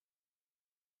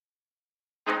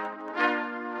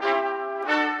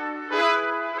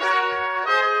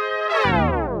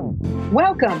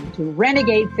Welcome to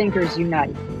Renegade Thinkers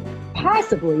Unite,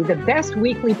 possibly the best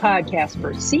weekly podcast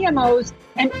for CMOs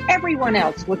and everyone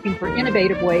else looking for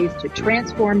innovative ways to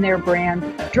transform their brand,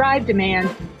 drive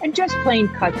demand, and just plain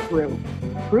cut through,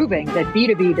 proving that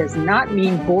B2B does not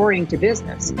mean boring to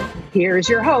business. Here's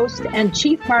your host and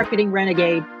Chief Marketing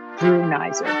Renegade, Drew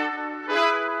Neiser.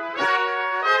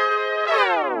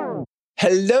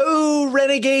 Hello,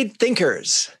 Renegade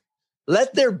Thinkers.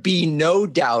 Let there be no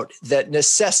doubt that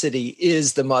necessity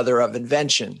is the mother of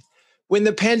invention. When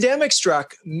the pandemic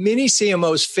struck, many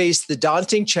CMOs faced the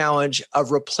daunting challenge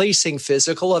of replacing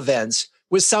physical events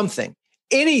with something,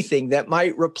 anything that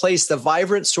might replace the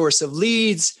vibrant source of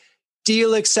leads,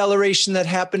 deal acceleration that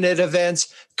happened at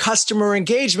events, customer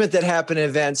engagement that happened at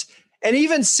events, and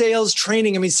even sales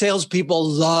training. I mean, salespeople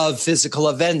love physical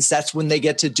events. That's when they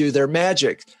get to do their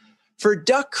magic. For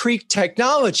Duck Creek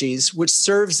Technologies, which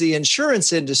serves the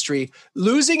insurance industry,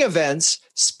 losing events,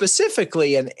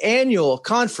 specifically an annual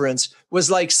conference,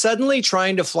 was like suddenly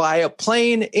trying to fly a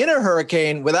plane in a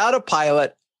hurricane without a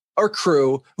pilot or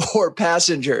crew or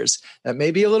passengers. That may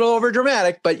be a little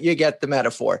overdramatic, but you get the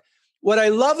metaphor. What I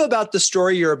love about the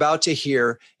story you're about to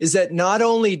hear is that not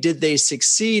only did they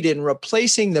succeed in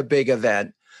replacing the big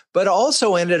event, but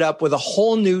also ended up with a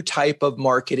whole new type of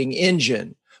marketing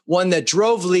engine, one that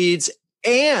drove leads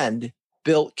and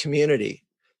built community.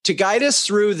 To guide us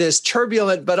through this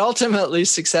turbulent but ultimately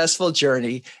successful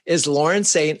journey is Lauren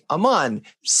St. Amon,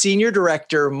 Senior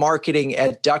Director, Marketing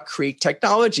at Duck Creek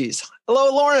Technologies.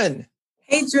 Hello, Lauren.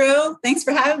 Hey, Drew. Thanks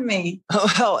for having me.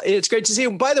 Well, it's great to see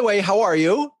you. By the way, how are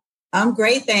you? I'm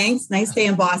great, thanks. Nice day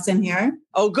in Boston here.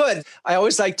 Oh, good. I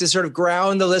always like to sort of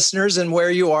ground the listeners in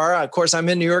where you are. Of course, I'm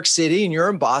in New York City and you're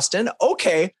in Boston.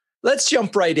 Okay. Let's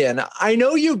jump right in. I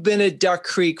know you've been at Duck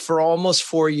Creek for almost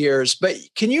 4 years, but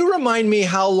can you remind me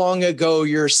how long ago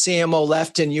your CMO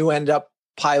left and you end up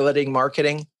piloting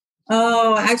marketing?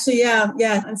 Oh, actually, yeah.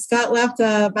 Scott left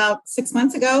about 6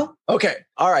 months ago. Okay.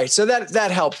 All right. So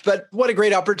that helps. But what a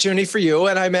great opportunity for you.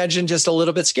 And I imagine just a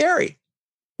little bit scary.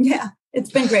 Yeah, it's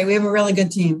been great. We have a really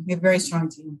good team. We have a very strong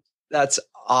team. That's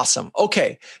awesome.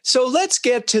 Okay. So let's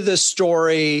get to the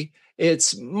story.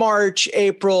 It's March,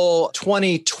 April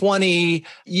 2020.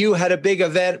 You had a big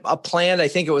event, a plan. I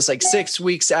think it was like 6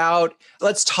 weeks out.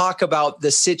 Let's talk about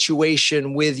the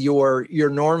situation with your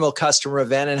normal customer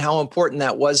event and how important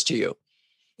that was to you.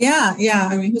 Yeah.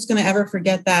 I mean, who's going to ever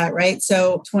forget that, right?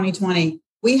 So 2020,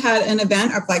 we had an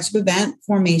event, our flagship event,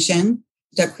 Formation,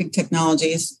 Duck Creek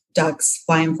Technologies, Ducks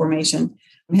Fly in Formation,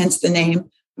 hence the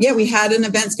name. Yeah, we had an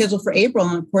event scheduled for April.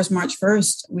 And of course, March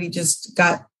 1st, we just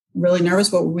got really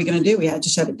nervous. What were we going to do? We had to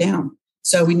shut it down.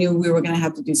 So we knew we were going to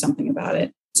have to do something about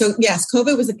it. So yes,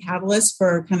 COVID was a catalyst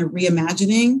for kind of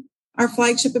reimagining our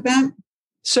flagship event.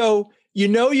 So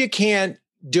you can't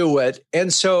do it.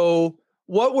 And so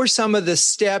what were some of the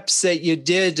steps that you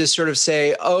did to sort of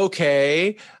say,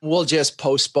 okay, we'll just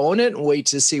postpone it and wait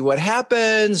to see what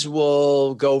happens.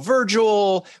 We'll go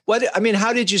virtual.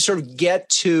 How did you sort of get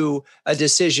to a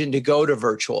decision to go to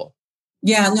virtual?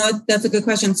 Yeah, no, that's a good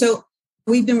question. So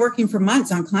we've been working for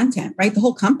months on content, right? The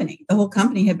whole company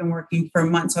had been working for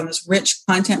months on this rich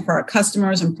content for our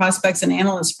customers and prospects and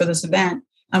analysts for this event.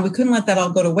 And we couldn't let that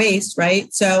all go to waste,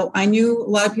 right? So I knew a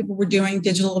lot of people were doing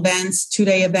digital events,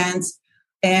 2-day events,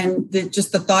 and the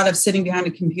thought of sitting behind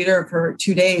a computer for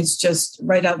 2 days, just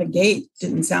right out of the gate,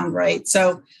 didn't sound right.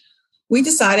 So we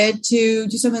decided to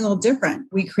do something a little different.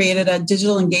 We created a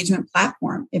digital engagement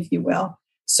platform, if you will,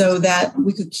 so that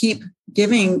we could keep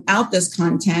giving out this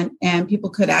content and people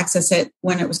could access it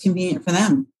when it was convenient for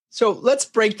them. So let's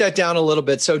break that down a little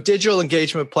bit. So digital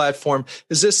engagement platform,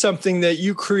 is this something that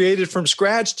you created from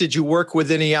scratch? Did you work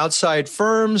with any outside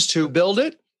firms to build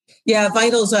it? Yeah,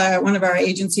 Vital's one of our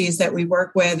agencies that we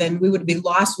work with, and we would be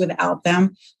lost without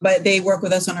them, but they work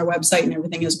with us on our website and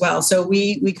everything as well. So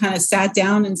we kind of sat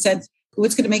down and said,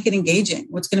 what's going to make it engaging?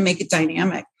 What's going to make it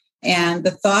dynamic? And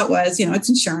the thought was, it's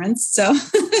insurance. So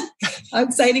how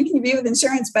exciting can you be with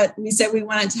insurance? But we said we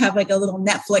wanted to have like a little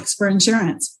Netflix for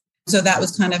insurance. So that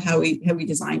was kind of how we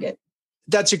designed it.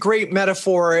 That's a great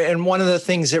metaphor. And one of the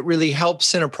things that really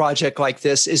helps in a project like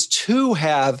this is to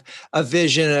have a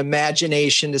vision, an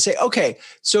imagination to say, okay,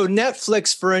 so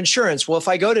Netflix for insurance. Well, if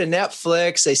I go to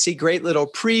Netflix, I see great little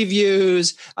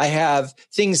previews. I have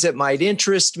things that might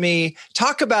interest me.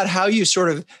 Talk about how you sort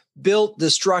of built the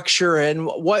structure and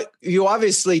what you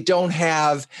obviously don't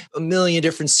have a million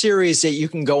different series that you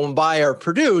can go and buy or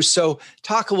produce. So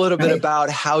talk a little bit about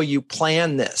how you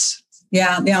plan this.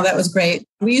 Yeah, that was great.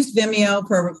 We used Vimeo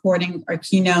for recording our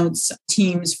keynotes,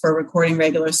 Teams for recording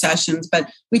regular sessions, but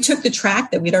we took the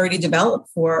track that we'd already developed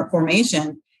for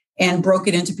Formation and broke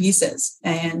it into pieces.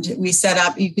 And we set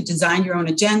up, you could design your own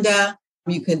agenda.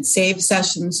 You could save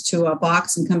sessions to a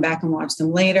box and come back and watch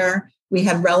them later. We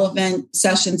had relevant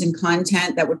sessions and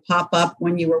content that would pop up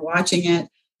when you were watching it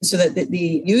so that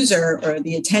the user or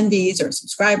the attendees or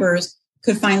subscribers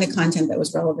could find the content that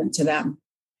was relevant to them.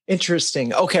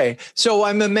 Interesting. Okay. So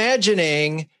I'm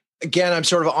imagining, again, I'm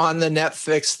sort of on the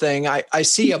Netflix thing. I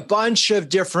see a bunch of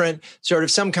different sort of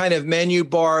some kind of menu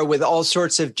bar with all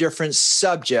sorts of different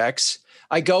subjects.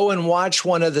 I go and watch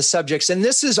one of the subjects, and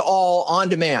this is all on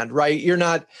demand, right? You're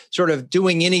not sort of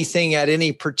doing anything at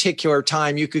any particular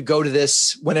time. You could go to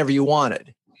this whenever you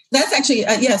wanted. That's actually,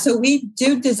 So we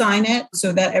do design it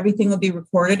so that everything will be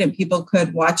recorded and people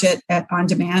could watch it on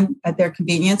demand at their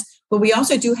convenience. But we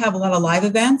also do have a lot of live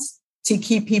events to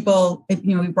keep people,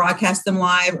 we broadcast them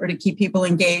live or to keep people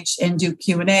engaged and do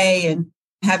Q&A and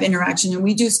have interaction. And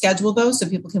we do schedule those so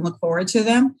people can look forward to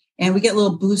them. And we get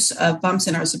little boosts of bumps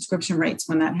in our subscription rates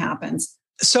when that happens.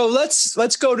 So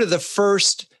let's go to the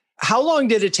first. How long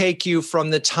did it take you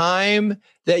from the time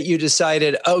that you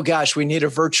decided, oh gosh, we need a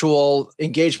virtual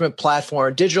engagement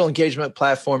platform, a digital engagement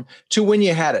platform, to when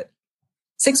you had it?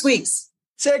 6 weeks.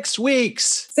 6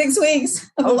 weeks. 6 weeks.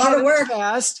 A lot of work.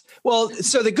 Fast. Well,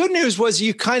 so the good news was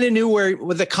you kind of knew where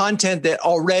with the content that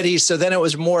already, so then it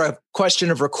was more a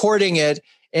question of recording it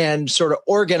and sort of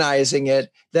organizing it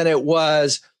than it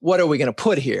was, what are we going to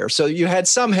put here? So you had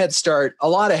some head start, a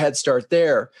lot of head start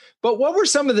there. But what were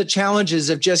some of the challenges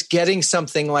of just getting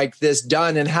something like this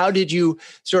done? And how did you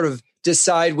sort of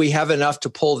decide we have enough to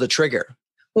pull the trigger?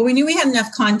 Well, we knew we had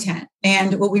enough content.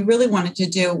 And what we really wanted to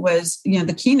do was,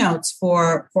 the keynotes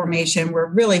for Formation were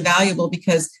really valuable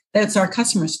because that's our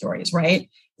customer stories, right?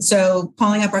 So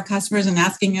calling up our customers and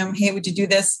asking them, hey, would you do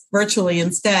this virtually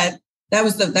instead? That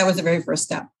was the very first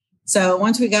step. So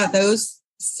once we got those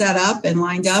set up and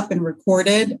lined up and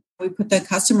recorded, we put the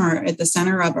customer at the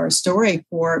center of our story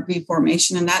for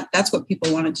Formation. And that's what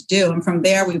people wanted to do. And from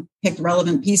there, we picked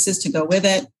relevant pieces to go with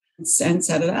it and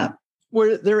set it up.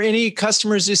 Were there any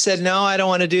customers who said, no, I don't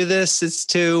want to do this, it's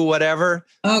too whatever?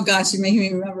 Oh, gosh, you make me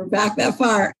remember back that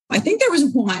far. I think there was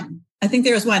one.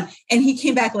 And he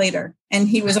came back later and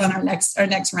he was on our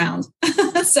next round.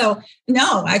 So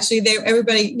no, actually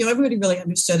everybody really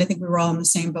understood. I think we were all in the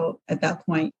same boat at that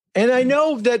point. And I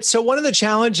know that, so one of the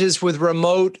challenges with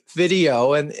remote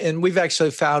video, and we've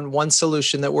actually found one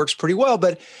solution that works pretty well,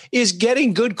 but is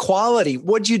getting good quality.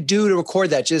 What'd you do to record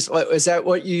that? Is that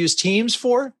what you use Teams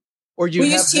for? Or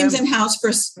we use Teams in-house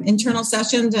for internal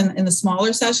sessions and in the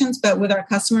smaller sessions, but with our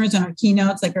customers and our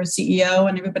keynotes, like our CEO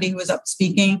and everybody who was up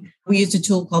speaking, we used a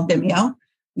tool called Vimeo.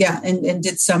 Yeah, and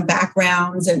did some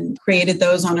backgrounds and created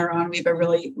those on our own.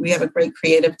 We have a great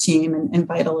creative team, and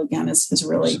Vital again is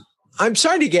really. I'm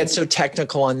sorry to get so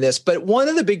technical on this, but one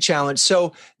of the big challenges,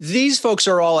 so these folks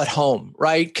are all at home,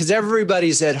 right? Because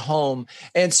everybody's at home.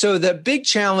 And so the big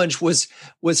challenge was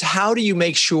how do you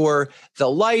make sure the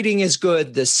lighting is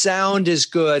good, the sound is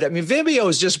good? I mean, Vimeo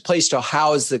is just a place to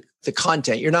house the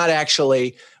content. You're not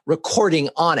actually recording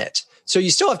on it. So you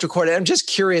still have to record it. I'm just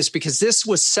curious because this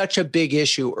was such a big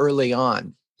issue early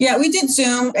on. Yeah, we did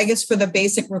Zoom, I guess, for the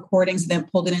basic recordings, and then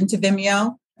pulled it into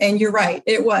Vimeo. And you're right,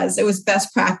 it was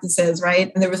best practices,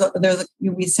 right?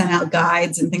 And we sent out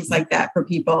guides and things like that for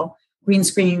people, green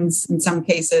screens in some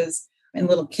cases, and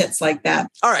little kits like that.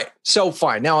 All right, so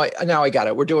fine. Now I got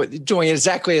it. We're doing it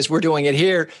exactly as we're doing it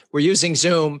here. We're using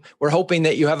Zoom. We're hoping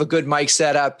that you have a good mic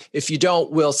setup. If you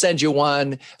don't, we'll send you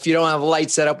one. If you don't have a light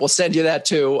setup, we'll send you that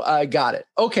too. Got it.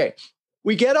 Okay,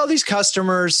 we get all these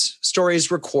customers'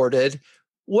 stories recorded.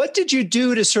 What did you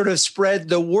do to sort of spread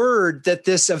the word that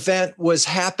this event was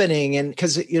happening? And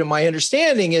because, my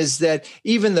understanding is that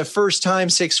even the first time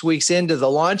 6 weeks into the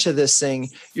launch of this thing,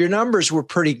 your numbers were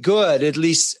pretty good, at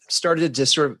least started to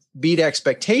sort of beat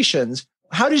expectations.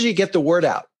 How did you get the word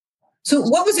out? So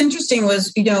what was interesting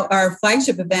was, our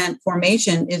flagship event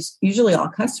Formation is usually all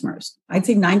customers. I'd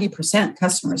say 90%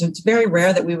 customers. It's very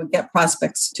rare that we would get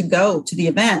prospects to go to the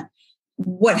event.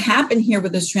 What happened here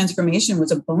with this transformation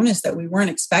was a bonus that we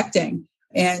weren't expecting.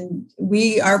 And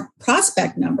our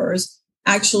prospect numbers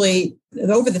actually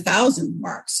over the 1,000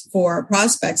 marks for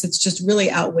prospects. It's just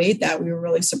really outweighed that. We were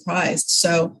really surprised.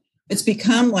 So it's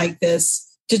become like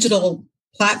this digital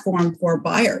platform for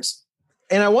buyers.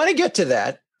 And I want to get to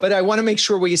that, but I want to make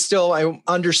sure I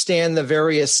understand the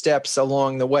various steps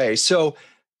along the way. So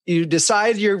you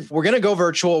decide we're going to go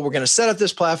virtual. We're going to set up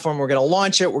this platform. We're going to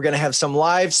launch it. We're going to have some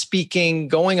live speaking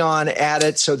going on at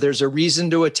it. So there's a reason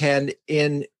to attend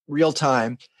in real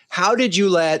time. How did you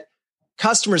let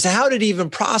customers, how did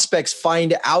even prospects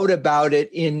find out about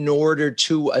it in order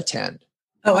to attend?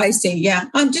 Oh, I see. Yeah.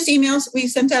 Just emails. We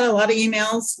sent out a lot of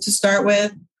emails to start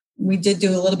with. We did do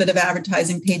a little bit of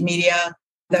advertising, paid media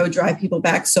that would drive people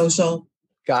back, social.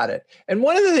 Got it. And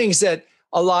one of the things that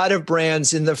a lot of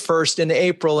brands in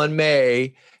April and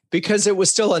May, because it was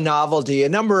still a novelty, a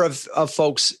number of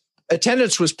folks,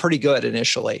 attendance was pretty good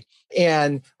initially.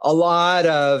 And a lot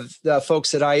of the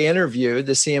folks that I interviewed,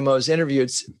 the CMOs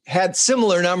interviewed, had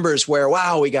similar numbers where,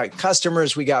 wow, we got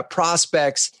customers, we got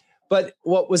prospects. But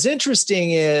what was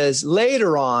interesting is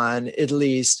later on, at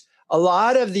least, a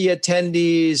lot of the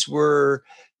attendees were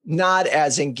not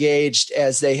as engaged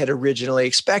as they had originally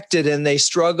expected, and they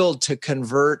struggled to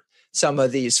convert some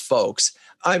of these folks.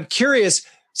 I'm curious,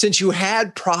 since you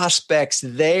had prospects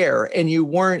there and you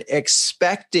weren't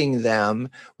expecting them,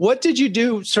 what did you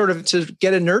do sort of to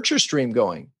get a nurture stream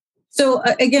going? So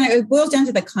again, it boils down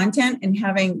to the content and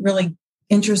having really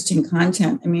interesting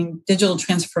content. I mean, digital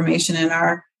transformation in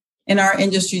our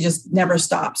industry just never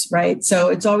stops, right? So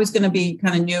it's always going to be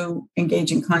kind of new,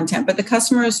 engaging content. But the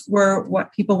customers were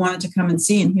what people wanted to come and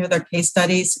see and hear their case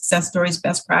studies, success stories,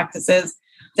 best practices,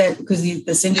 that because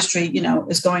this industry,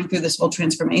 is going through this whole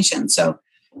transformation. So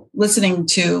listening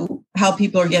to how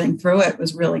people are getting through it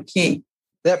was really key.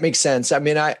 That makes sense. I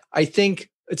mean, I think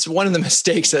it's one of the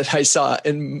mistakes that I saw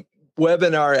in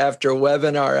webinar after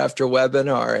webinar after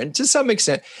webinar. And to some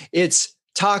extent, it's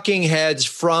talking heads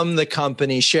from the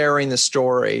company sharing the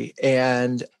story,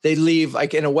 and they leave.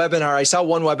 Like in a webinar, I saw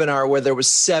one webinar where there was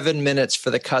 7 minutes for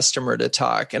the customer to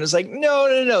talk. And it's like,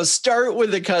 no, start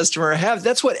with the customer.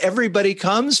 That's what everybody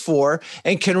comes for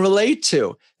and can relate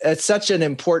to. It's such an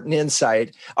important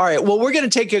insight. All right, well, we're going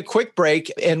to take a quick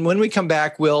break. And when we come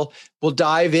back, we'll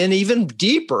dive in even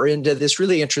deeper into this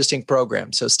really interesting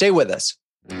program. So stay with us.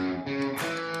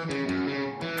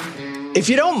 If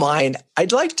you don't mind,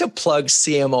 I'd like to plug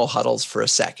CMO Huddles for a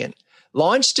second.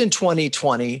 Launched in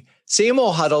 2020,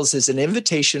 CMO Huddles is an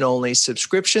invitation-only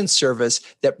subscription service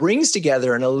that brings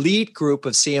together an elite group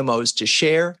of CMOs to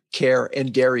share, care,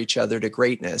 and dare each other to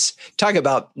greatness. Talk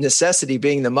about necessity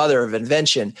being the mother of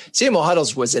invention. CMO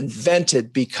Huddles was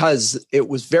invented because it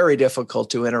was very difficult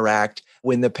to interact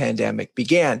when the pandemic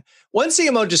began. One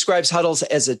CMO describes Huddles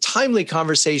as a timely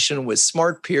conversation with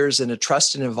smart peers in a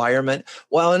trusted environment,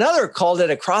 while another called it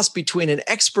a cross between an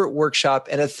expert workshop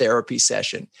and a therapy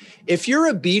session. If you're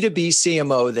a B2B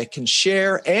CMO that can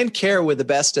share and care with the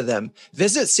best of them,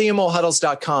 visit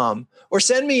cmohuddles.com or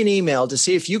send me an email to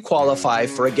see if you qualify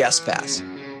for a guest pass.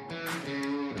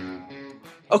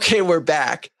 Okay, we're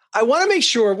back. I want to make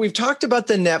sure we've talked about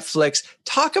the Netflix,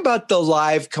 talk about the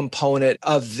live component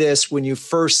of this when you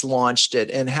first launched it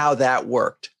and how that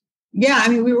worked. Yeah, I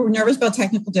mean, we were nervous about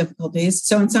technical difficulties.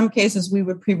 So in some cases, we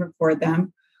would pre-record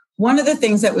them. One of the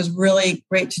things that was really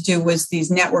great to do was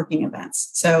these networking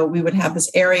events. So we would have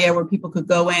this area where people could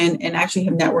go in and actually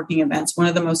have networking events. One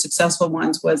of the most successful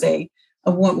ones was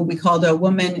what we called a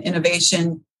Woman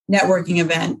Innovation Networking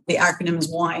event. The acronym is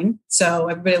WINE. So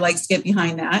everybody likes to get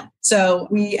behind that. So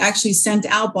we actually sent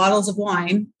out bottles of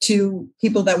wine to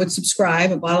people that would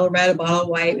subscribe, a bottle of red, a bottle of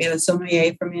white. We had a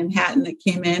sommelier from Manhattan that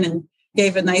came in and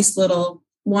gave a nice little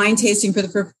wine tasting for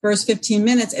the first 15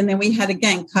 minutes. And then we had,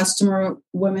 again,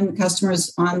 women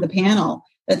customers on the panel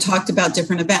that talked about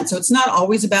different events. So it's not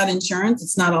always about insurance.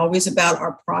 It's not always about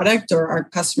our product or our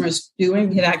customers doing.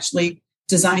 We had actually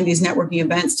designed these networking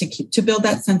events to build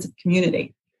that sense of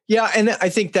community. Yeah, and I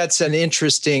think that's an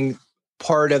interesting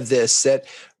part of this, that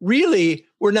really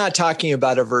we're not talking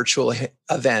about a virtual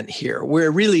event here.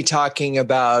 We're really talking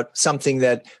about something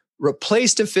that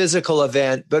replaced a physical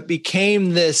event, but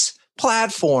became this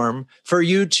platform for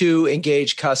you to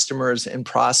engage customers and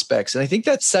prospects. And I think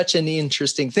that's such an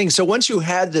interesting thing. So once you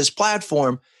had this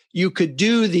platform, you could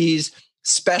do these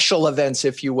special events,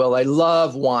 if you will. I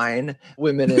love WINE,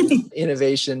 Women in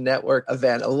Innovation Network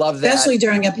event. I love that. Especially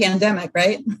during a pandemic,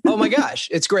 right? Oh my gosh,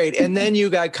 it's great. And then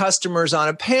you got customers on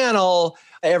a panel.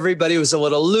 Everybody was a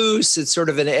little loose. It's sort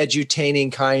of an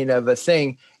edutaining kind of a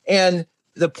thing. And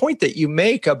the point that you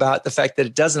make about the fact that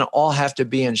it doesn't all have to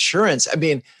be insurance. I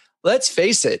mean, let's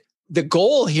face it. The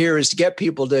goal here is to get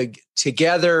people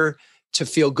together to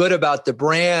feel good about the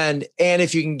brand. And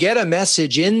if you can get a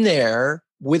message in there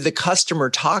with the customer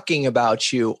talking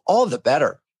about you, all the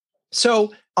better.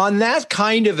 So on that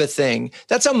kind of a thing,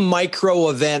 that's a micro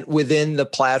event within the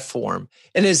platform.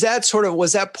 And was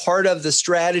that part of the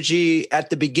strategy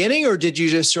at the beginning, or did you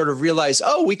just sort of realize,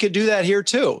 oh, we could do that here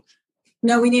too?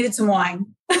 No, we needed some wine.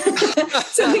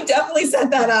 So we definitely set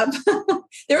that up.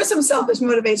 There was some selfish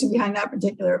motivation behind that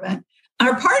particular event.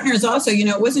 Our partners also,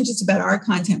 it wasn't just about our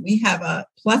content. We have a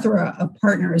plethora of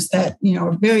partners that,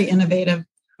 are very innovative.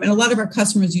 And a lot of our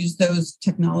customers use those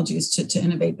technologies to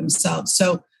innovate themselves.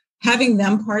 So having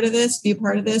them be a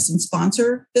part of this and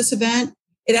sponsor this event,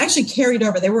 it actually carried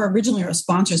over. They were originally our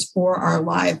sponsors for our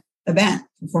live event,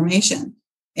 Formation.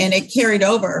 And it carried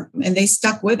over and they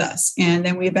stuck with us. And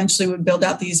then we eventually would build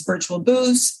out these virtual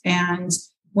booths. And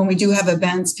when we do have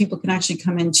events, people can actually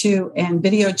come in too and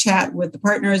video chat with the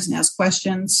partners and ask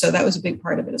questions. So that was a big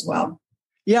part of it as well.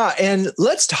 Yeah. And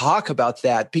let's talk about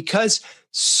that, because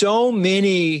so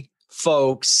many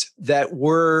folks that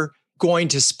were going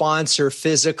to sponsor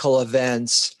physical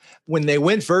events, when they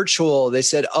went virtual, they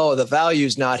said, oh, the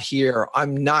value's not here.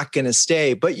 I'm not going to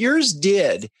stay. But yours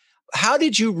did. How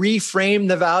did you reframe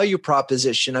the value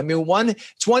proposition? I mean,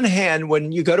 it's one hand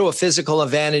when you go to a physical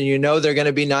event and you know there are going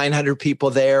to be 900 people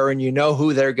there and you know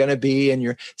who they're going to be and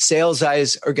your sales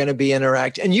guys are going to be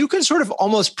interact. And you can sort of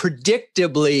almost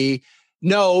predictably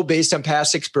know, based on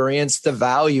past experience, the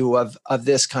value of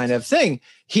this kind of thing.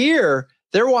 Here,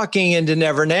 they're walking into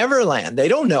Never Never Land. They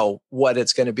don't know what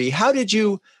it's going to be. How did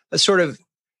you sort of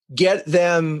get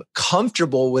them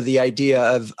comfortable with the idea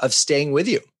of staying with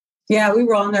you? Yeah, we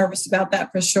were all nervous about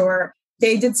that for sure.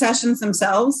 They did sessions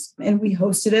themselves and we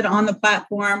hosted it on the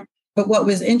platform. But what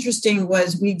was interesting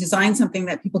was we designed something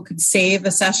that people could save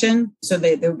a session. So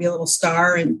there would be a little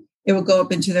star and it would go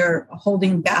up into their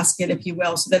holding basket, if you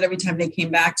will, so that every time they came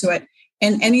back to it.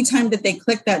 And anytime that they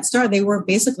clicked that star, they were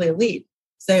basically a lead.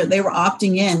 So they were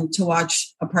opting in to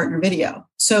watch a partner video.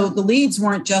 So the leads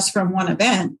weren't just from one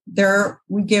event.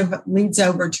 We give leads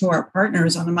over to our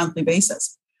partners on a monthly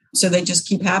basis. So they just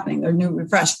keep happening. They're new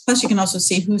refresh. Plus, you can also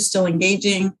see who's still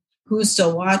engaging, who's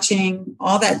still watching.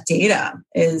 All that data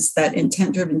that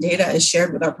intent-driven data is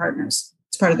shared with our partners.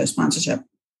 It's part of their sponsorship.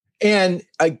 And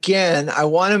again, I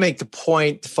want to make the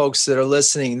point, folks that are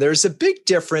listening, there's a big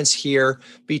difference here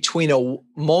between a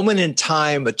moment in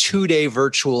time, a 2-day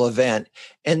virtual event,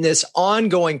 and this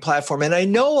ongoing platform. And I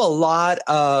know a lot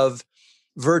of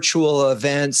virtual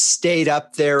events stayed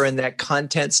up there and that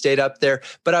content stayed up there,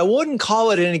 but I wouldn't call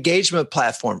it an engagement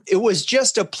platform. It was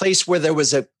just a place where there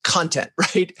was a content,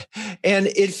 right? And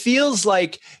it feels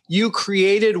like you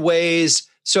created ways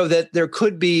so that there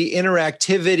could be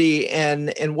interactivity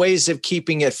and ways of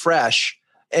keeping it fresh.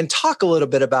 And talk a little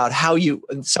bit about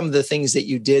some of the things that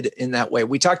you did in that way.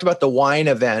 We talked about the wine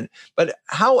event, but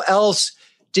how else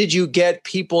did you get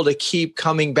people to keep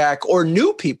coming back or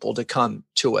new people to come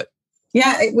to it?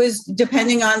 Yeah, it was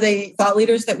depending on the thought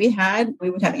leaders that we had. We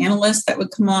would have analysts that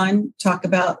would come on, talk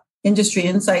about industry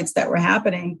insights that were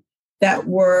happening that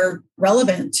were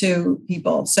relevant to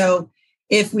people. So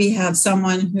if we have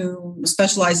someone who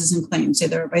specializes in claims, say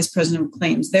they're a vice president of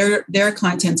claims, their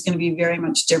content's going to be very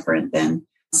much different than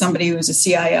somebody who's a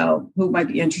CIO who might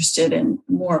be interested in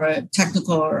more of a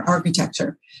technical or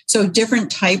architecture. So different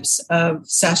types of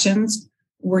sessions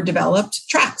were developed,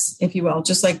 tracks, if you will,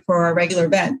 just like for a regular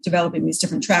event, developing these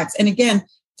different tracks. And again,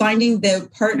 finding the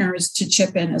partners to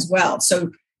chip in as well.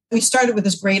 So we started with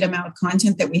this great amount of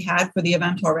content that we had for the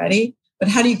event already, but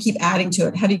how do you keep adding to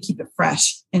it? How do you keep it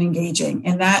fresh and engaging?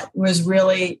 And that was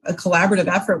really a collaborative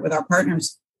effort with our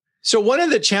partners. So one of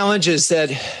the challenges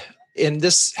and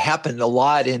this happened a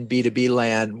lot in B2B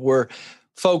land, were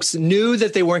folks knew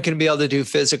that they weren't going to be able to do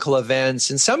physical events.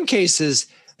 In some cases,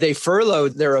 they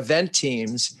furloughed their event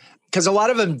teams because a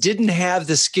lot of them didn't have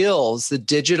the skills, the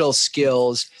digital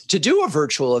skills to do a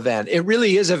virtual event. It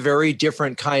really is a very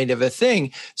different kind of a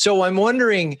thing. So I'm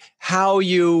wondering how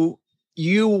you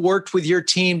worked with your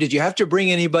team. Did you have to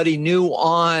bring anybody new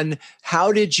on?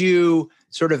 How did you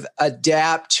sort of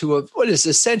adapt to what is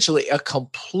essentially a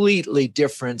completely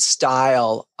different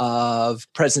style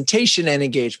of presentation and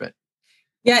engagement?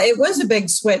 Yeah, it was a big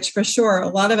switch for sure. A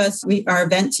lot of us, our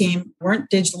event team, weren't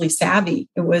digitally savvy.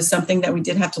 It was something that we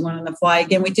did have to learn on the fly.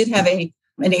 Again, we did have an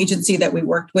agency that we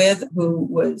worked with who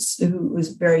was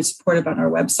very supportive on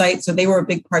our website. So they were a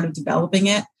big part of developing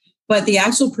it. But the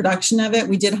actual production of it,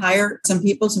 we did hire some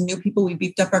new people. We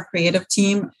beefed up our creative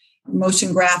team,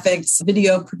 motion graphics,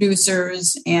 video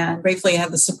producers, and gratefully I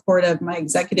had the support of my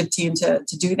executive team to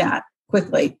do that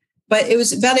quickly. But it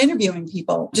was about interviewing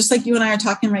people, just like you and I are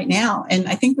talking right now. And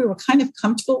I think we were kind of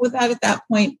comfortable with that at that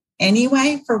point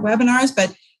anyway for webinars,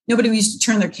 but nobody used to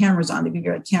turn their cameras on. They'd be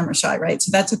very camera shy, right?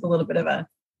 So that took a little bit of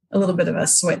a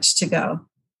switch to go.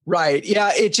 Right.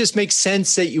 Yeah. It just makes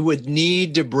sense that you would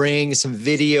need to bring some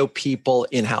video people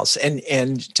in-house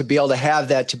and to be able to have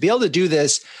that, to be able to do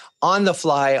this on the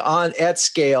fly, at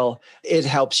scale, it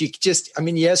helps.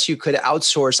 Yes, you could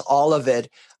outsource all of it,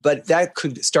 but that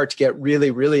could start to get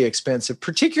really, really expensive,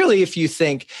 particularly if you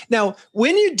think. Now,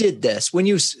 when you did this, when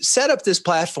you set up this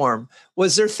platform,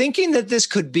 was there thinking that this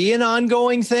could be an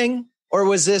ongoing thing? Or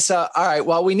was this, all right,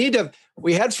 well,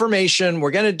 we had formation,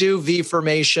 we're going to do V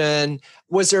formation.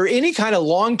 Was there any kind of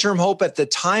long-term hope at the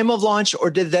time of launch, or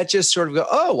did that just sort of go,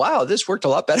 oh, wow, this worked a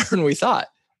lot better than we thought?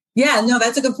 Yeah, no,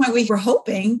 that's a good point. We were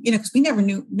hoping, because we never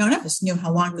knew, none of us knew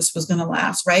how long this was going to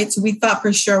last, right? So we thought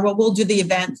for sure, well, we'll do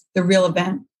the real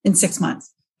event in 6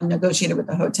 months, and negotiated with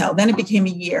the hotel. Then it became a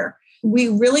year. We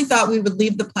really thought we would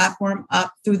leave the platform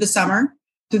up through the summer,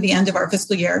 through the end of our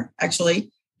fiscal year,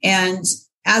 actually. And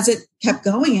as it kept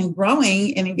going and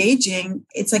growing and engaging,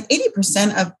 it's like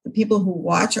 80% of the people who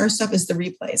watch our stuff is the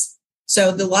replays.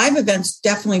 So the live events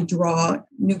definitely draw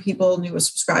new people, new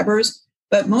subscribers,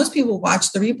 but most people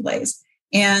watch the replays.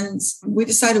 And we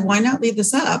decided, why not leave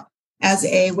this up as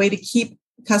a way to keep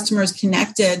customers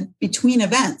connected between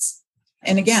events?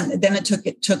 And again, then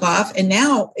it took off. And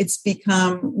now it's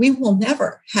become, we will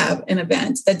never have an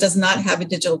event that does not have a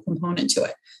digital component to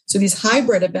it. So these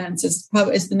hybrid events is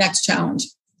the next challenge,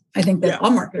 I think, that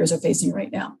all marketers are facing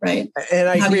right now, right? And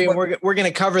I agree. We're going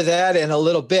to cover that in a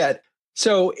little bit.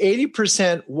 So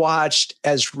 80% watched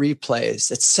as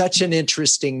replays. It's such an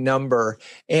interesting number.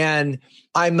 And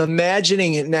I'm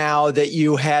imagining it now that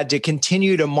you had to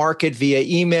continue to market via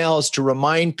emails to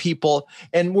remind people.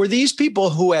 And were these people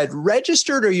who had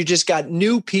registered, or you just got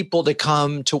new people to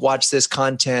come to watch this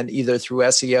content either through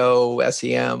SEO,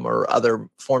 SEM, or other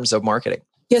forms of marketing?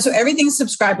 Yeah, so everything's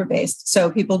subscriber based. So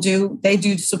people do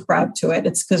subscribe to it.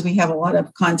 It's because we have a lot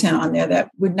of content on there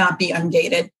that would not be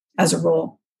ungated as a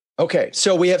rule. Okay,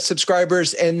 so we have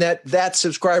subscribers, and that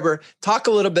subscriber, talk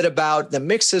a little bit about the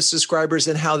mix of subscribers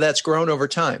and how that's grown over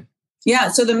time. Yeah,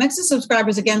 so the mix of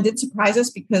subscribers, again, did surprise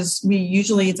us because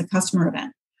it's a customer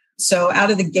event. So out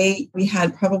of the gate, we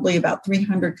had probably about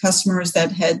 300 customers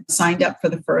that had signed up for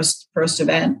the first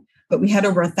event, but we had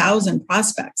over 1,000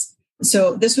 prospects.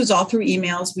 So this was all through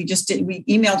emails. We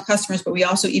emailed customers, but we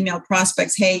also emailed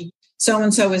prospects. Hey,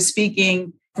 so-and-so is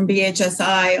speaking from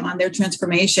BHSI on their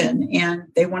transformation, and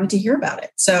they wanted to hear about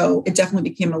it. So it definitely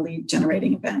became a lead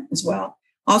generating event as well.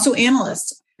 Also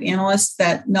analysts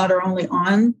that not are only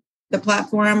on the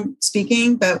platform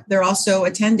speaking, but they're also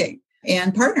attending.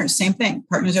 And partners, same thing.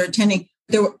 Partners are attending.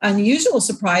 The unusual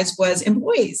surprise was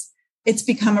employees. It's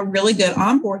become a really good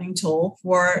onboarding tool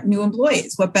for new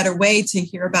employees. What better way to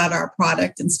hear about our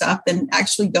product and stuff than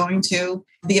actually going to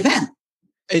the event?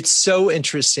 It's so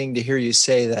interesting to hear you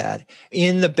say that.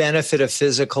 In the benefit of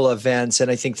physical events,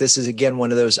 and I think this is, again, one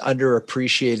of those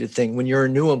underappreciated things. When you're a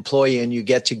new employee and you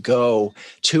get to go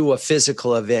to a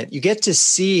physical event, you get to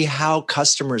see how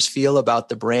customers feel about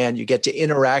the brand. You get to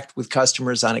interact with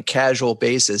customers on a casual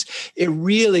basis. It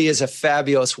really is a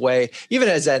fabulous way. Even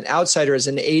as an outsider, as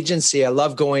an agency, I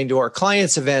love going to our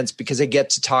clients' events because I get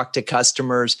to talk to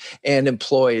customers and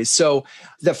employees. So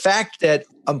the fact that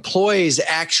employees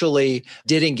actually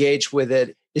did engage with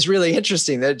it is really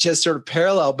interesting. That it's just sort of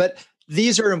parallel. But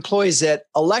these are employees that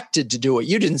elected to do it.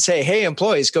 You didn't say, hey,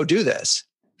 employees, go do this.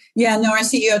 Yeah, no, our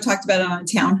CEO talked about it on a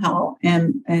town hall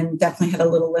and definitely had a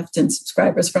little lift in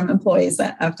subscribers from employees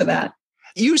after that.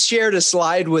 You shared a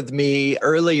slide with me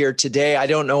earlier today. I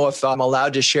don't know if I'm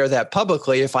allowed to share that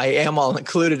publicly. If I am, I'll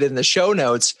include it in the show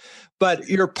notes. But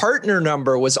your partner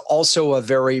number was also a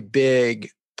very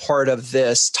big part of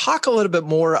this. Talk a little bit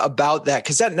more about that,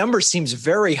 because that number seems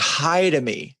very high to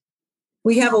me.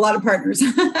 We have a lot of partners.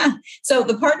 So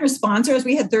the partner sponsors,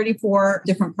 we had 34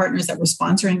 different partners that were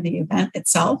sponsoring the event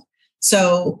itself.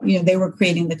 So, they were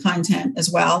creating the content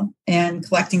as well and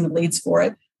collecting the leads for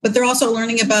it, but they're also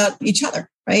learning about each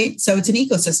other, right? So it's an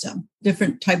ecosystem.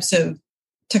 Different types of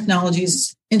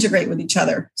technologies integrate with each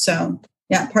other. So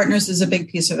yeah, partners is a big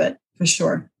piece of it for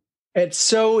sure. It's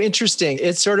so interesting.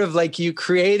 It's sort of like you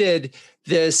created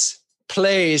this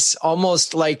place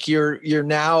almost like you're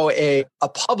now a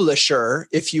publisher,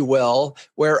 if you will,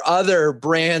 where other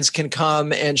brands can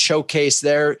come and showcase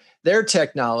their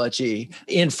technology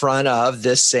in front of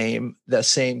the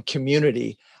same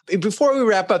community. Before we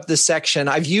wrap up this section,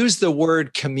 I've used the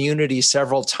word community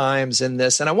several times in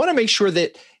this, and I want to make sure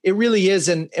that it really is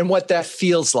and what that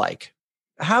feels like.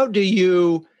 How do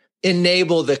you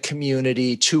enable the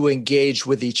community to engage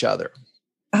with each other?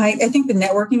 I think the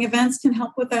networking events can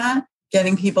help with that,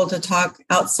 getting people to talk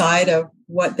outside of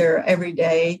what their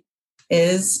everyday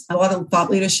is. A lot of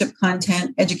thought leadership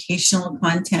content, educational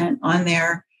content on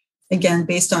there, again,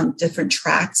 based on different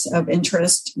tracks of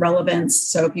interest, relevance.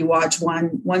 So if you watch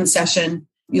one session,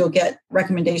 you'll get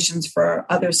recommendations for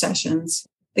other sessions.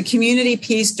 The community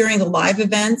piece during the live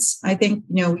events, I think,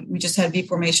 we just had V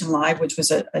Formation Live, which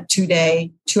was a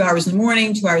 2-day, 2 hours in the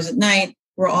morning, 2 hours at night,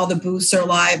 where all the booths are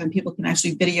live and people can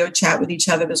actually video chat with each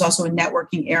other. There's also a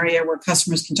networking area where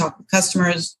customers can talk with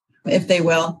customers, if they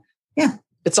will. Yeah,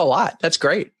 It's a lot. That's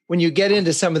great. When you get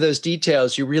into some of those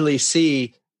details, you really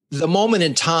see the moment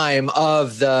in time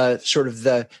of the sort of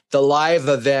the live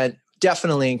event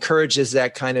definitely encourages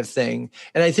that kind of thing.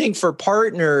 And I think for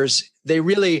partners,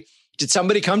 did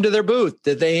somebody come to their booth?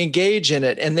 Did they engage in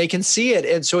it? And they can see it.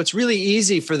 And so it's really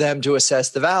easy for them to assess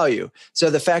the value.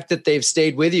 So the fact that they've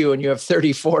stayed with you and you have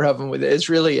 34 of them with it is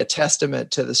really a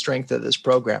testament to the strength of this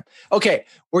program. Okay,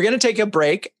 we're going to take a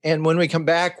break. And when we come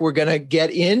back, we're going to get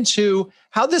into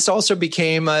how this also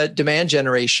became a demand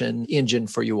generation engine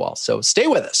for you all. So stay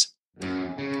with us.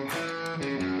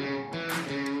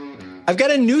 I've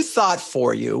got a new thought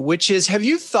for you, which is, have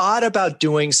you thought about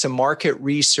doing some market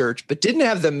research, but didn't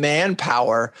have the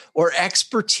manpower or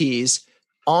expertise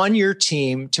on your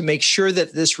team to make sure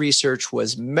that this research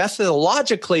was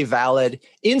methodologically valid,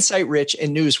 insight-rich,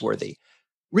 and newsworthy?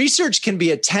 Research can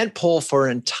be a tentpole for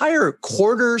entire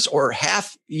quarters or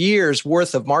half years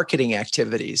worth of marketing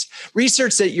activities.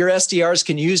 Research that your SDRs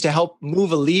can use to help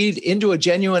move a lead into a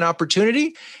genuine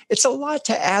opportunity. It's a lot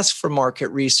to ask for market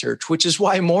research, which is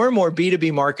why more and more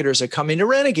B2B marketers are coming to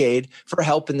Renegade for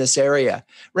help in this area.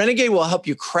 Renegade will help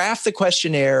you craft the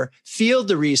questionnaire, field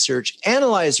the research,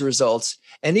 analyze the results,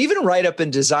 and even write up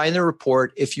and design the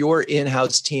report if your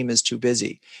in-house team is too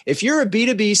busy. If you're a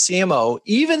B2B CMO,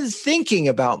 even thinking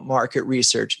about market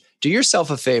research, do yourself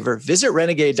a favor, visit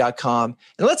renegade.com,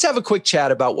 and let's have a quick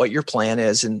chat about what your plan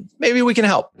is, and maybe we can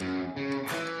help.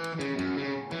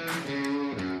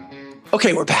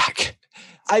 Okay, we're back.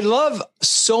 I love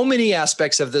so many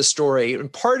aspects of this story,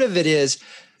 and part of it is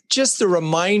just the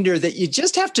reminder that you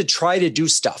just have to try to do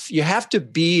stuff. You have to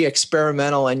be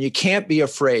experimental and you can't be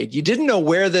afraid. You didn't know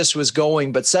where this was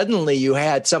going, but suddenly you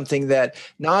had something that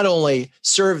not only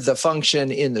served the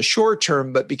function in the short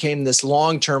term, but became this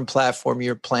long-term platform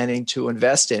you're planning to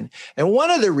invest in. And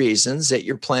one of the reasons that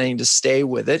you're planning to stay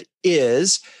with it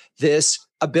is this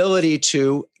ability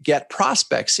to get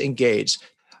prospects engaged.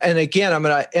 And again, I'm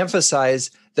going to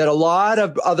emphasize that a lot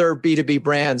of other B2B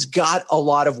brands got a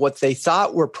lot of what they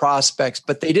thought were prospects,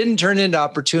 but they didn't turn into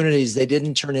opportunities. They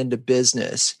didn't turn into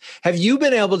business. Have you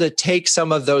been able to take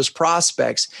some of those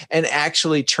prospects and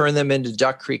actually turn them into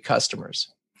Duck Creek customers?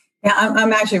 Yeah,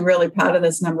 I'm actually really proud of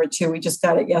this number too. We just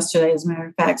got it yesterday, as a matter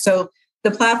of fact. So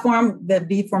the platform, the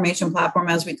B Formation platform,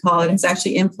 as we call it, has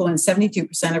actually influenced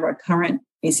 72% of our current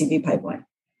ACV pipeline.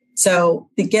 So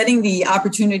getting the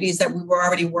opportunities that we were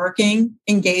already working,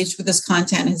 engaged with this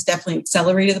content, has definitely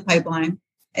accelerated the pipeline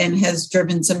and has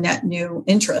driven some net new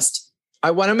interest.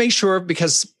 I want to make sure,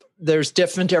 because there's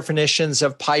different definitions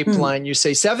of pipeline. You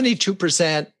say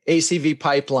 72% ACV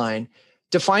pipeline.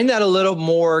 Define that a little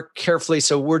more carefully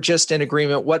so we're just in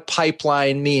agreement what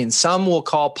pipeline means. Some will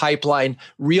call pipeline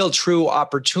real true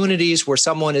opportunities where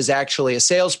someone is actually, a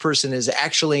salesperson is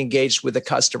actually engaged with a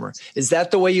customer. Is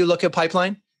that the way you look at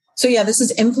pipeline? So yeah, this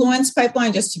is influenced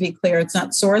pipeline, just to be clear. It's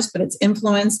not sourced, but it's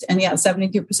influenced. And yeah,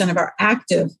 72% of our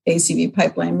active ACV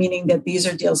pipeline, meaning that these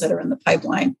are deals that are in the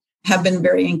pipeline, have been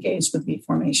very engaged with B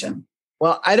Formation.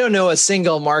 Well, I don't know a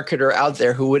single marketer out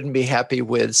there who wouldn't be happy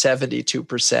with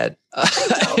 72%.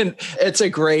 And it's a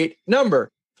great number.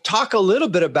 Talk a little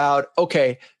bit about,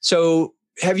 okay, so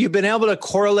have you been able to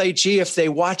correlate, gee, if they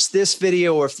watch this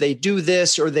video or if they do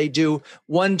this or they do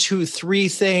 1, 2, 3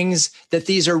 things, that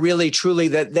these are really truly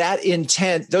that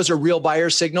intent, those are real buyer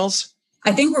signals?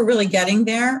 I think we're really getting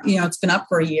there. It's been up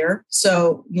for a year.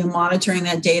 So, monitoring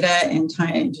that data and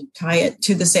tie it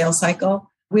to the sales cycle.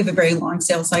 We have a very long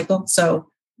sales cycle. So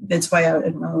that's why I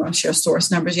don't really want to share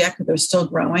source numbers yet, because they're still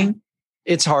growing.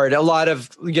 It's hard. A lot of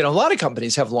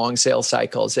companies have long sales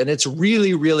cycles, and it's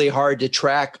really, really hard to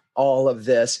track all of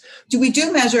this. We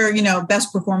do measure,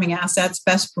 best performing assets,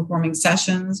 best performing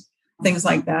sessions, things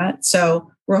like that. So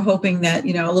we're hoping that,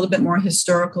 a little bit more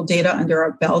historical data under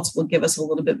our belts will give us a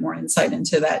little bit more insight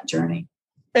into that journey.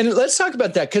 And let's talk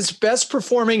about that, because best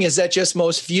performing, is that just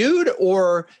most viewed,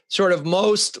 or sort of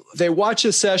most, they watch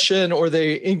a session or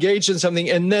they engage in something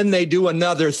and then they do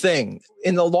another thing?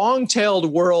 In the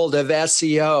long-tailed world of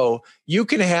SEO, you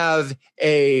can have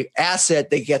a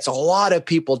asset that gets a lot of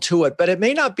people to it, but it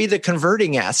may not be the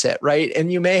converting asset, right?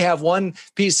 And you may have one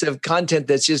piece of content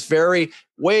that's just very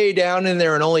way down in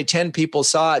there and only 10 people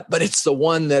saw it, but it's the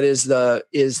one that is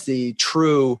the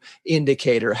true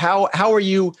indicator. How are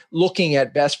you looking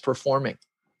at best performing?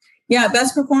 Yeah,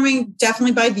 best performing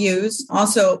definitely by views.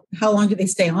 Also, how long do they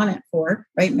stay on it for,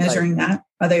 right? Measuring that.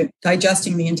 Are they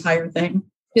digesting the entire thing?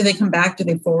 Do they come back? Do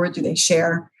they forward? Do they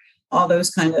share? All those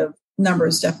kind of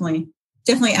numbers definitely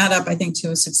add up, I think,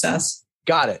 to a success.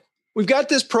 Got it. we've got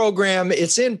this program.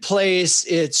 It's in place.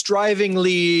 It's driving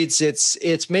leads.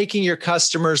 It's making your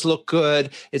customers look good.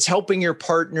 It's helping your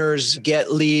partners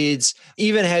get leads,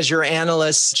 even has your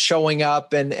analysts showing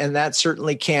up. And that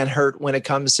certainly can't hurt when it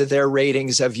comes to their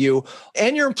ratings of you.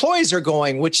 And your employees are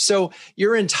going, so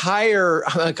your entire,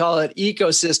 I'm going to call it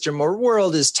ecosystem or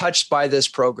world is touched by this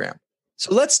program.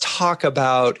 So let's talk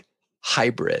about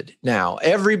hybrid now.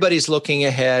 Everybody's looking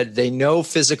ahead. They know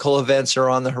physical events are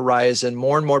on the horizon.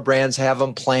 More and more brands have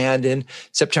them planned in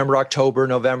September, October,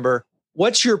 November.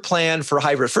 What's your plan for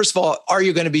hybrid? First of all, are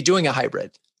you going to be doing a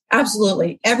hybrid?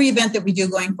 Absolutely. Every event that we do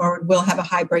going forward will have a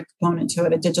hybrid component to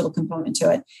it, a digital component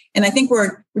to it. And I think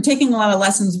we're taking a lot of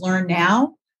lessons learned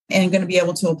now and going to be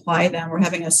able to apply them. We're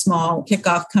having a small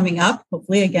kickoff coming up,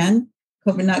 hopefully again,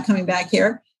 COVID not coming back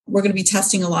here. We're going to be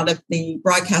testing a lot of the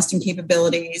broadcasting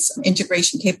capabilities,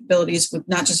 integration capabilities with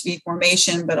not just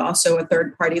vFormation, but also a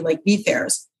third party like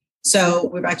vFairs. So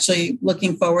we're actually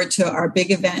looking forward to our big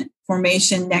event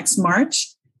Formation next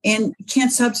March, and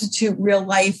can't substitute real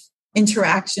life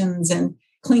interactions and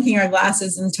clinking our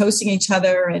glasses and toasting each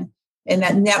other and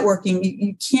that networking.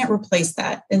 You can't replace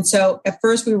that. And so at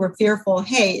first we were fearful,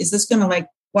 hey, is this going to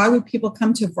why would people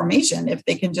come to Formation if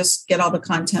they can just get all the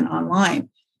content online?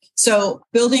 So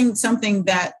building something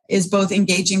that is both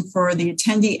engaging for the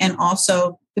attendee and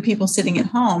also the people sitting at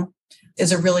home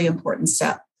is a really important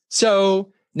step.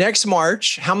 So next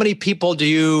March, how many people do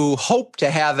you hope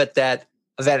to have at that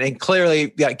event? And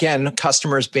clearly, again,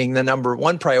 customers being the number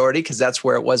one priority, because that's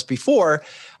where it was before.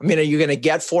 I mean, are you going to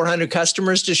get 400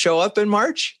 customers to show up in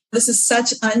March? This is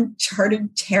such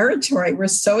uncharted territory. We're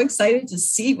so excited to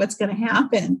see what's going to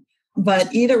happen.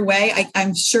 But either way,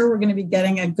 I'm sure we're going to be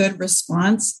getting a good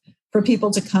response for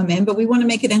people to come in, but we want to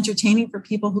make it entertaining for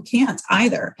people who can't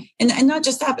either. And not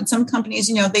just that, but some companies,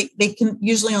 they can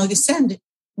usually only send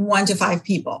 1 to 5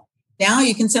 people. Now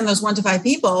you can send those 1 to 5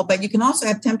 people, but you can also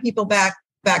have 10 people back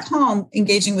home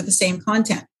engaging with the same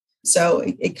content. So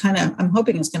I'm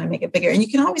hoping it's going to make it bigger. And you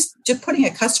can always, just putting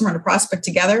a customer and a prospect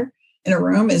together in a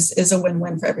room is a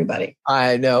win-win for everybody.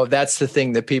 I know that's the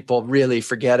thing that people really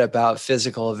forget about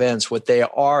physical events. What they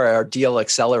are deal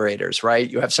accelerators, right?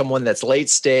 You have someone that's late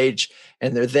stage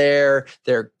and they're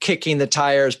kicking the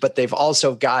tires, but they've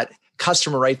also got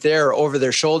customer right there over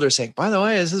their shoulder saying, by the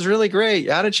way, this is really great.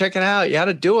 You ought to check it out. You ought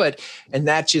to do it. And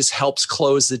that just helps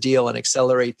close the deal and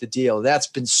accelerate the deal. That's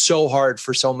been so hard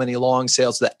for so many long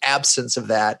sales, the absence of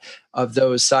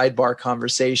those sidebar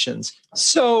conversations.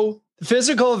 So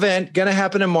physical event going to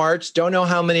happen in March. Don't know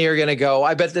how many are going to go.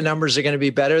 I bet the numbers are going to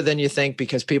be better than you think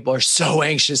because people are so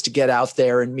anxious to get out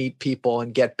there and meet people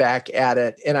and get back at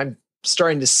it. And I'm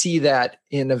starting to see that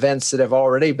in events that have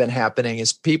already been happening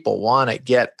is people want to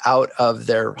get out of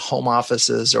their home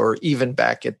offices or even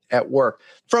back at work.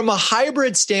 From a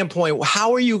hybrid standpoint,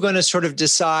 how are you going to sort of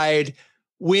decide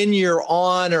when you're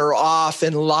on or off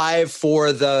and live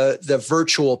for the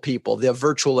virtual people, the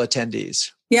virtual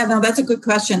attendees? Yeah, no, that's a good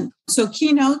question. So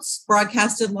keynotes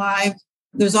broadcasted live.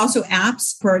 There's also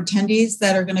apps for attendees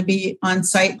that are going to be on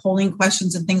site, polling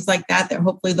questions and things like that. That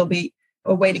hopefully there'll be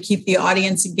a way to keep the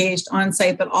audience engaged on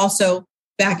site, but also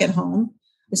back at home.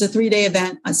 It's a 3-day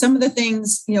event. Some of the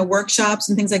things, workshops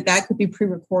and things like that could be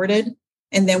pre-recorded.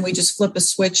 And then we just flip a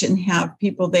switch and have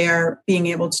people there being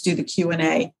able to do the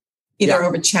Q&A, either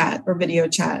over chat or video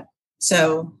chat.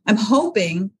 So I'm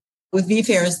hoping with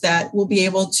vFairs that we'll be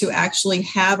able to actually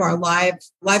have our live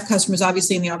customers,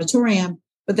 obviously in the auditorium,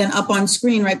 but then up on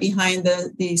screen right behind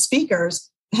the speakers,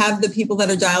 have the people that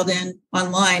are dialed in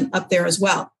online up there as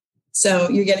well. So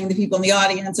you're getting the people in the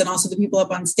audience and also the people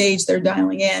up on stage, they're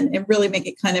dialing in and really make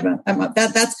it kind of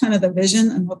that's kind of the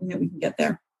vision. I'm hoping that we can get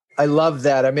there. I love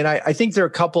that. I mean, I think there are a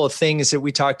couple of things that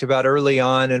we talked about early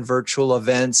on in virtual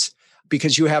events,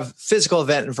 because you have physical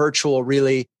event and virtual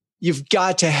really. You've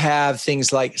got to have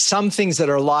things like some things that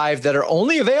are live that are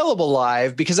only available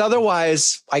live, because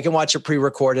otherwise I can watch it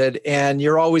pre-recorded and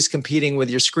you're always competing with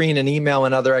your screen and email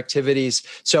and other activities.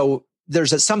 So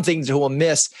there's some things that we'll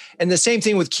miss. And the same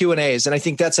thing with Q&As. And I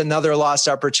think that's another lost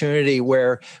opportunity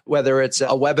where whether it's a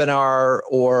webinar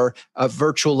or a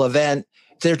virtual event,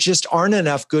 there just aren't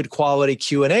enough good quality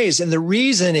Q&As. And the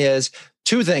reason is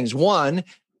 2 things. 1,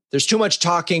 there's too much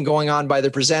talking going on by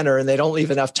the presenter and they don't leave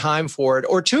enough time for it.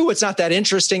 Or 2, it's not that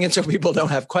interesting and so people don't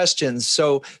have questions.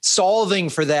 So solving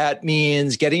for that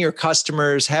means getting your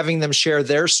customers, having them share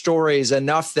their stories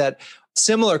enough that a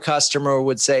similar customer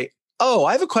would say, oh,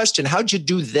 I have a question. How'd you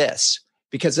do this?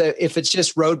 Because if it's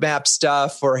just roadmap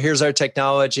stuff, or here's our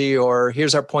technology, or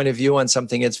here's our point of view on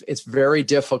something, it's very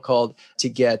difficult to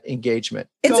get engagement.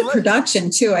 It's a production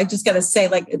too. I just got to say,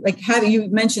 like you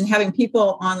mentioned having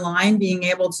people online being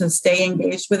able to stay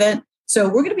engaged with it. So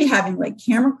we're going to be having like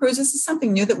camera crews. This is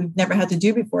something new that we've never had to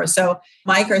do before. So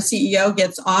Mike, our CEO,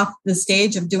 gets off the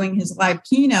stage of doing his live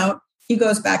keynote. He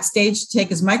goes backstage to take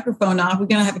his microphone off. We're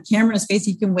going to have a camera in his face.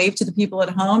 He can wave to the people at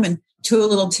home and to a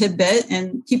little tidbit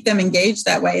and keep them engaged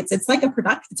that way. It's like a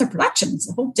production. It's a production. It's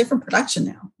a whole different production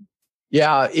now.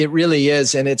 Yeah, it really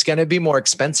is. And it's going to be more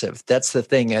expensive. That's the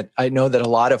thing. I know that a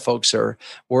lot of folks are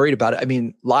worried about it. I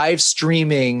mean, live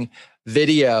streaming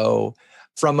video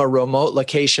from a remote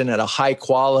location at a high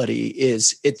quality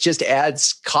it just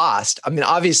adds cost. I mean,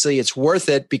 obviously it's worth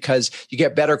it because you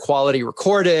get better quality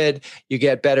recorded, you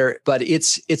get better, but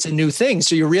it's a new thing.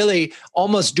 So you're really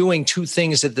almost doing two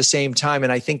things at the same time.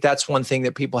 And I think that's one thing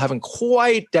that people haven't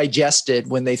quite digested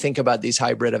when they think about these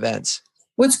hybrid events.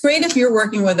 What's great if you're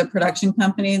working with a production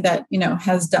company that,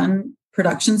 has done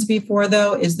productions before,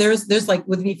 though, is there's like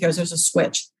with VFairs, there's a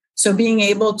switch. So being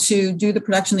able to do the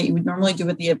production that you would normally do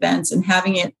at the events and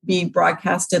having it be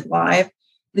broadcasted live,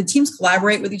 the teams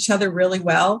collaborate with each other really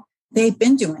well. They've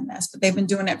been doing this, but they've been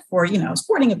doing it for,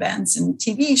 sporting events and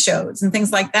TV shows and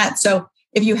things like that. So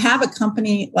if you have a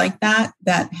company like that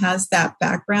has that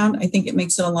background, I think it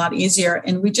makes it a lot easier.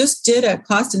 And we just did a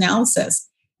cost analysis,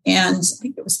 and I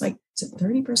think it was like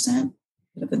 30%.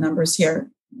 Look at the numbers here,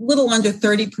 a little under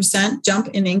 30% jump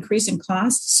in increase in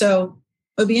cost. So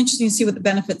it'll be interesting to see what the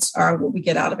benefits are, what we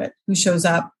get out of it, who shows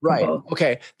up. Right.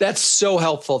 Okay. That's so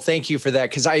helpful. Thank you for that.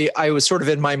 Because I was sort of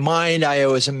in my mind, I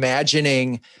was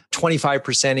imagining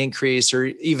 25% increase or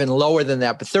even lower than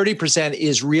that, but 30%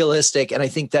 is realistic. And I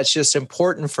think that's just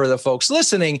important for the folks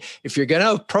listening. If you're going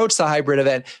to approach the hybrid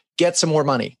event, get some more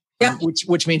money. Yeah.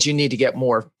 Which means you need to get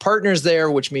more partners there,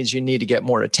 which means you need to get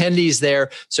more attendees there.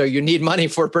 So you need money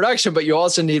for production, but you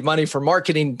also need money for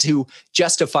marketing to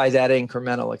justify that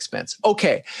incremental expense.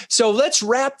 Okay, so let's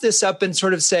wrap this up and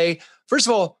sort of say, first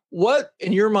of all, what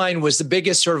in your mind was the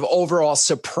biggest sort of overall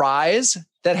surprise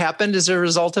that happened as a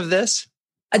result of this?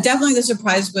 Definitely the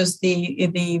surprise was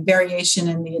the variation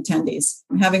in the attendees.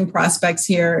 Having prospects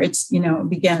here, it's,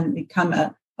 become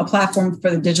a platform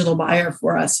for the digital buyer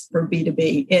for us for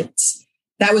B2B.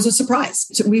 That was a surprise.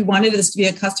 So we wanted this to be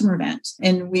a customer event,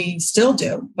 and we still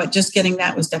do, but just getting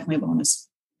that was definitely a bonus.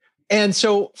 And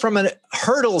so from a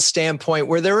hurdle standpoint,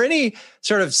 were there any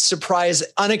sort of surprise,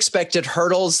 unexpected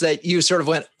hurdles that you sort of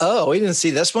went, oh, we didn't see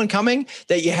this one coming,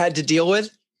 that you had to deal with?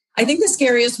 I think the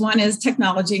scariest one is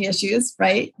technology issues,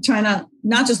 right? Trying to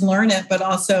not just learn it, but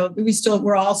also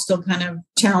we're all still kind of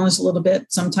challenged a little bit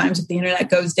sometimes if the internet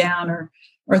goes down or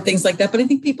things like that. But I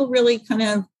think people really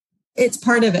it's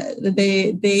part of it.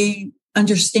 They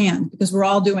understand because we're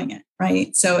all doing it,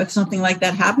 right? So if something like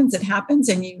that happens, it happens,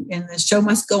 and the show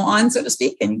must go on, so to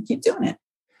speak, and you keep doing it.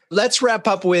 Let's wrap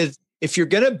up with, if you're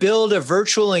going to build a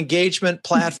virtual engagement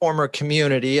platform or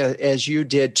community, as you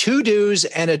did, 2 do's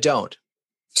and a don't.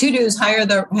 2 do's: hire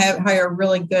a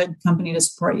really good company to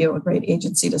support you, a great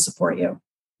agency to support you.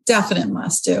 Definite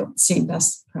must do. See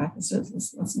best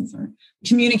practices, lessons learned.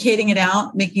 Communicating it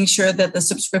out, making sure that the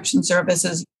subscription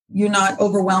services, you're not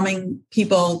overwhelming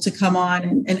people to come on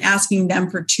and asking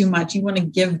them for too much. You want to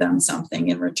give them something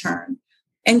in return.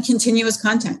 And continuous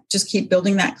content. Just keep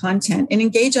building that content and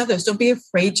engage others. Don't be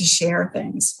afraid to share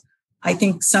things. I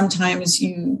think sometimes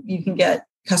you can get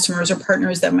customers or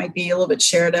partners that might be a little bit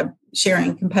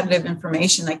sharing competitive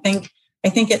information. I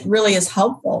think it really is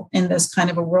helpful in this kind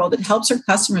of a world. It helps our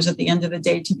customers at the end of the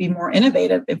day to be more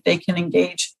innovative if they can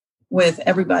engage with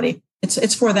everybody.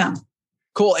 It's for them.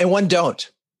 Cool. And one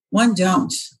don't. One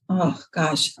don't. Oh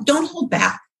gosh. Don't hold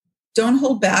back. Don't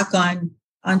hold back on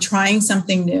trying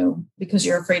something new because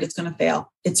you're afraid it's going to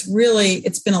fail. It's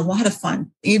been a lot of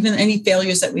fun. Even any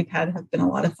failures that we've had have been a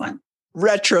lot of fun.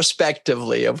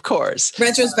 Retrospectively, of course.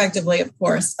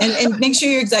 And make sure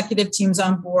your executive team's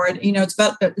on board. It's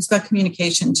about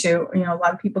communication too. A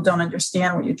lot of people don't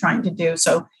understand what you're trying to do.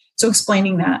 So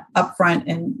explaining that upfront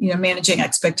and, managing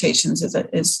expectations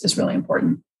is really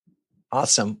important.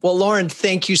 Awesome. Well, Lauren,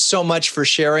 thank you so much for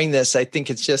sharing this. I think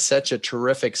it's just such a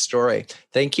terrific story.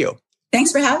 Thank you.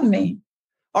 Thanks for having me.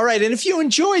 All right. And if you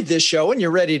enjoyed this show and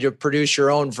you're ready to produce your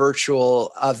own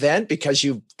virtual event because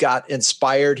you've got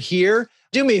inspired here,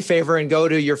 do me a favor and go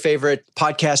to your favorite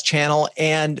podcast channel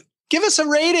and give us a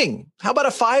rating. How about a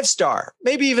 5-star,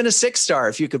 maybe even a 6-star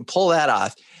if you can pull that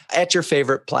off at your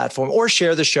favorite platform, or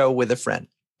share the show with a friend.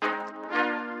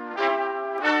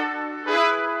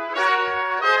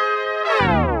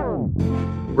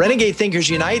 Renegade Thinkers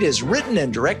Unite is written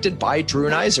and directed by Drew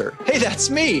Neiser. Hey, that's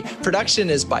me. Production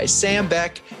is by Sam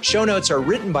Beck. Show notes are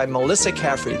written by Melissa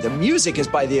Caffrey. The music is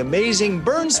by the amazing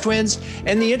Burns Twins,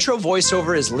 and the intro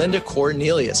voiceover is Linda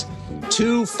Cornelius.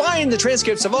 To find the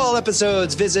transcripts of all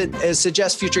episodes, visit,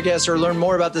 suggest future guests, or learn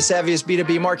more about the savviest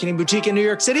B2B marketing boutique in New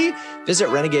York City, visit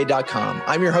renegade.com.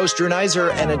 I'm your host, Drew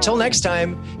Neiser, and until next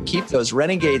time, keep those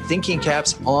Renegade thinking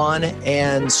caps on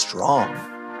and strong.